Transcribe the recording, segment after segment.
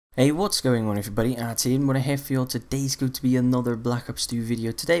Hey, what's going on everybody? Ian, what I have for you today's going to be another Black Ops 2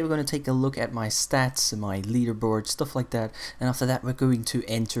 video. Today we're going to take a look at my stats, my leaderboard, stuff like that, and after that we're going to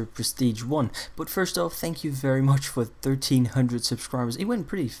enter Prestige 1. But first off, thank you very much for 1300 subscribers. It went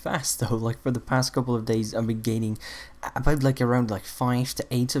pretty fast though, like for the past couple of days I've been gaining about around 5 to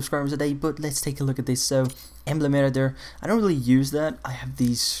 8 subscribers a day. But let's take a look at this. So, emblem editor, I don't really use that. I have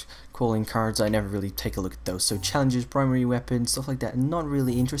these calling cards, I never really take a look at those. So challenges, primary weapons, stuff like that, not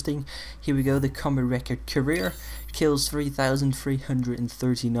really interesting. Here we go, the combat record career, kills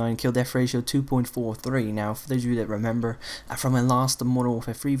 3,339, kill death ratio 2.43. Now for those of you that remember from my last Modern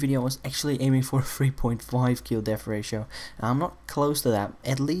Warfare 3 video, I was actually aiming for a 3.5 kill death ratio. I'm not close to that.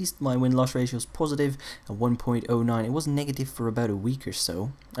 At least my win-loss ratio is positive at 1.09. It was negative for about a week or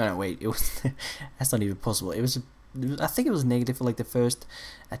so. Oh no, wait, it was that's not even possible. I think it was negative for the first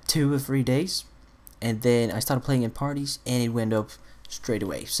 2 or 3 days, and then I started playing in parties and it went up straight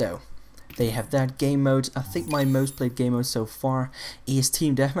away. So they have that. Game modes, I think my most played game mode so far is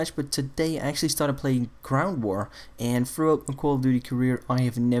Team Deathmatch, but today I actually started playing Ground War, and throughout my Call of Duty career I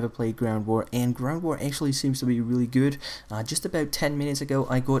have never played Ground War, and Ground War actually seems to be really good. Just about 10 minutes ago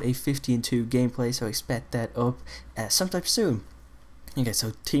I got a 50-2 gameplay, so expect that up sometime soon. Okay,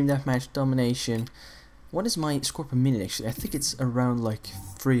 so Team Deathmatch domination. What is my score per minute actually? I think it's around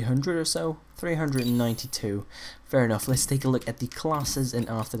 300 or so. 392. Fair enough. Let's take a look at the classes, and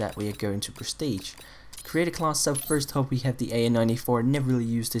after that we are going to Prestige. Create a class. So first up we have the AN-94. Never really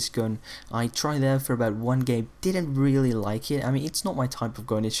used this gun. I tried that for about one game. Didn't really like it. I mean, it's not my type of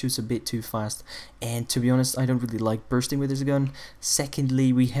gun. It shoots a bit too fast, and to be honest I don't really like bursting with this gun.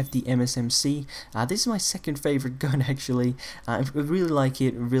 Secondly, we have the MSMC. This is my second favorite gun actually. I really like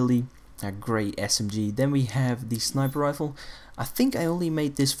it. Really a great SMG. Then we have the sniper rifle. I think I only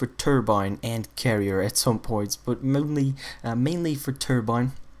made this for turbine and carrier at some points, but mainly for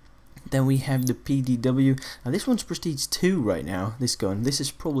turbine. Then we have the PDW. This one's Prestige 2 right now, this gun. This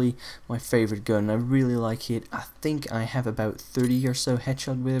is probably my favorite gun. I really like it. I think I have about 30 or so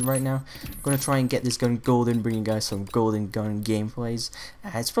headshot with it right now. I'm gonna try and get this gun golden, bring you guys some golden gun gameplays.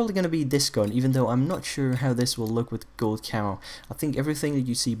 It's probably gonna be this gun, even though I'm not sure how this will look with gold camo. I think everything that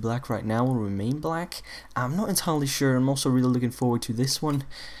you see black right now will remain black. I'm not entirely sure. I'm also really looking forward to this one.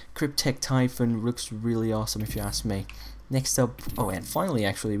 Cryptek Typhon looks really awesome if you ask me. Next up, oh, and finally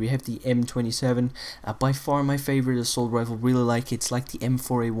actually, we have the M27. By far my favorite assault rifle. Really like it. It's like the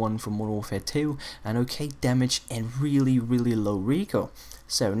M4A1 from Modern Warfare 2, and okay damage and really low recoil.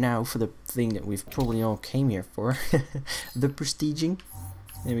 So now for the thing that we've probably all came here for, the prestiging.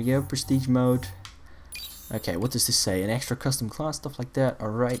 There we go, prestige mode. Okay, what does this say? An extra custom class, stuff like that.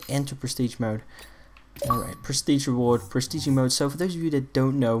 Alright, enter prestige mode. Alright, prestige reward, prestiging mode. So for those of you that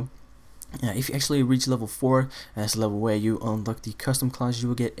don't know, if you actually reach level 4, that's the level where you unlock the custom class, you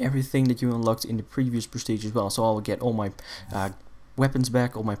will get everything that you unlocked in the previous prestige as well. So I will get all my weapons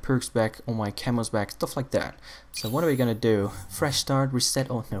back, all my perks back, all my camos back, stuff like that. So what are we gonna do? Fresh start,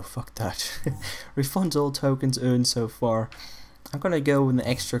 reset, oh no, fuck that. Refund all tokens earned so far. I'm gonna go with an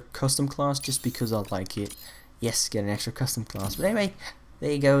extra custom class just because I like it. Yes, get an extra custom class. But anyway,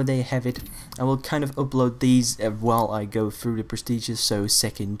 there you go, there you have it. I will kind of upload these while I go through the prestiges, so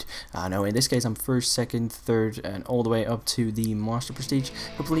second, no, in this case I'm first, second, third, and all the way up to the master prestige.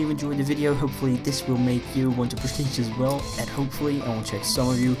 Hopefully you enjoyed the video, hopefully this will make you want to prestige as well, and hopefully I will check some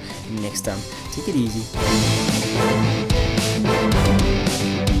of you next time. Take it easy.